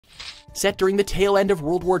Set during the tail end of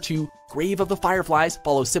World War II, Grave of the Fireflies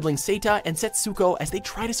follows siblings Seita and Setsuko as they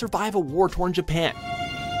try to survive a war-torn Japan.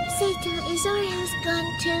 Seita, is our house gone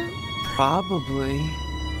too? Probably.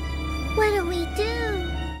 What do we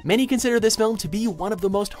do? Many consider this film to be one of the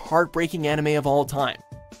most heartbreaking anime of all time.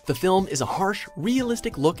 The film is a harsh,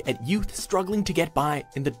 realistic look at youth struggling to get by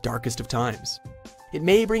in the darkest of times. It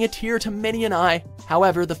may bring a tear to many an eye,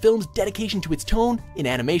 however, the film's dedication to its tone, in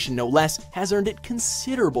animation no less, has earned it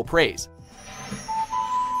considerable praise.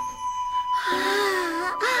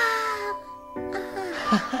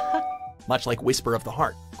 Much like Whisper of the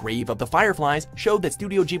Heart, Grave of the Fireflies showed that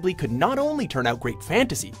Studio Ghibli could not only turn out great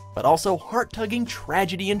fantasy, but also heart-tugging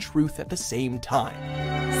tragedy and truth at the same time.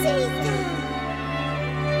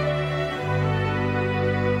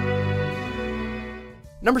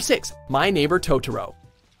 Number 6, My Neighbor Totoro.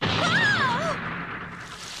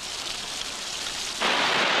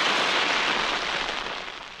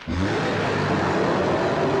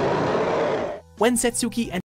 When Setsuki and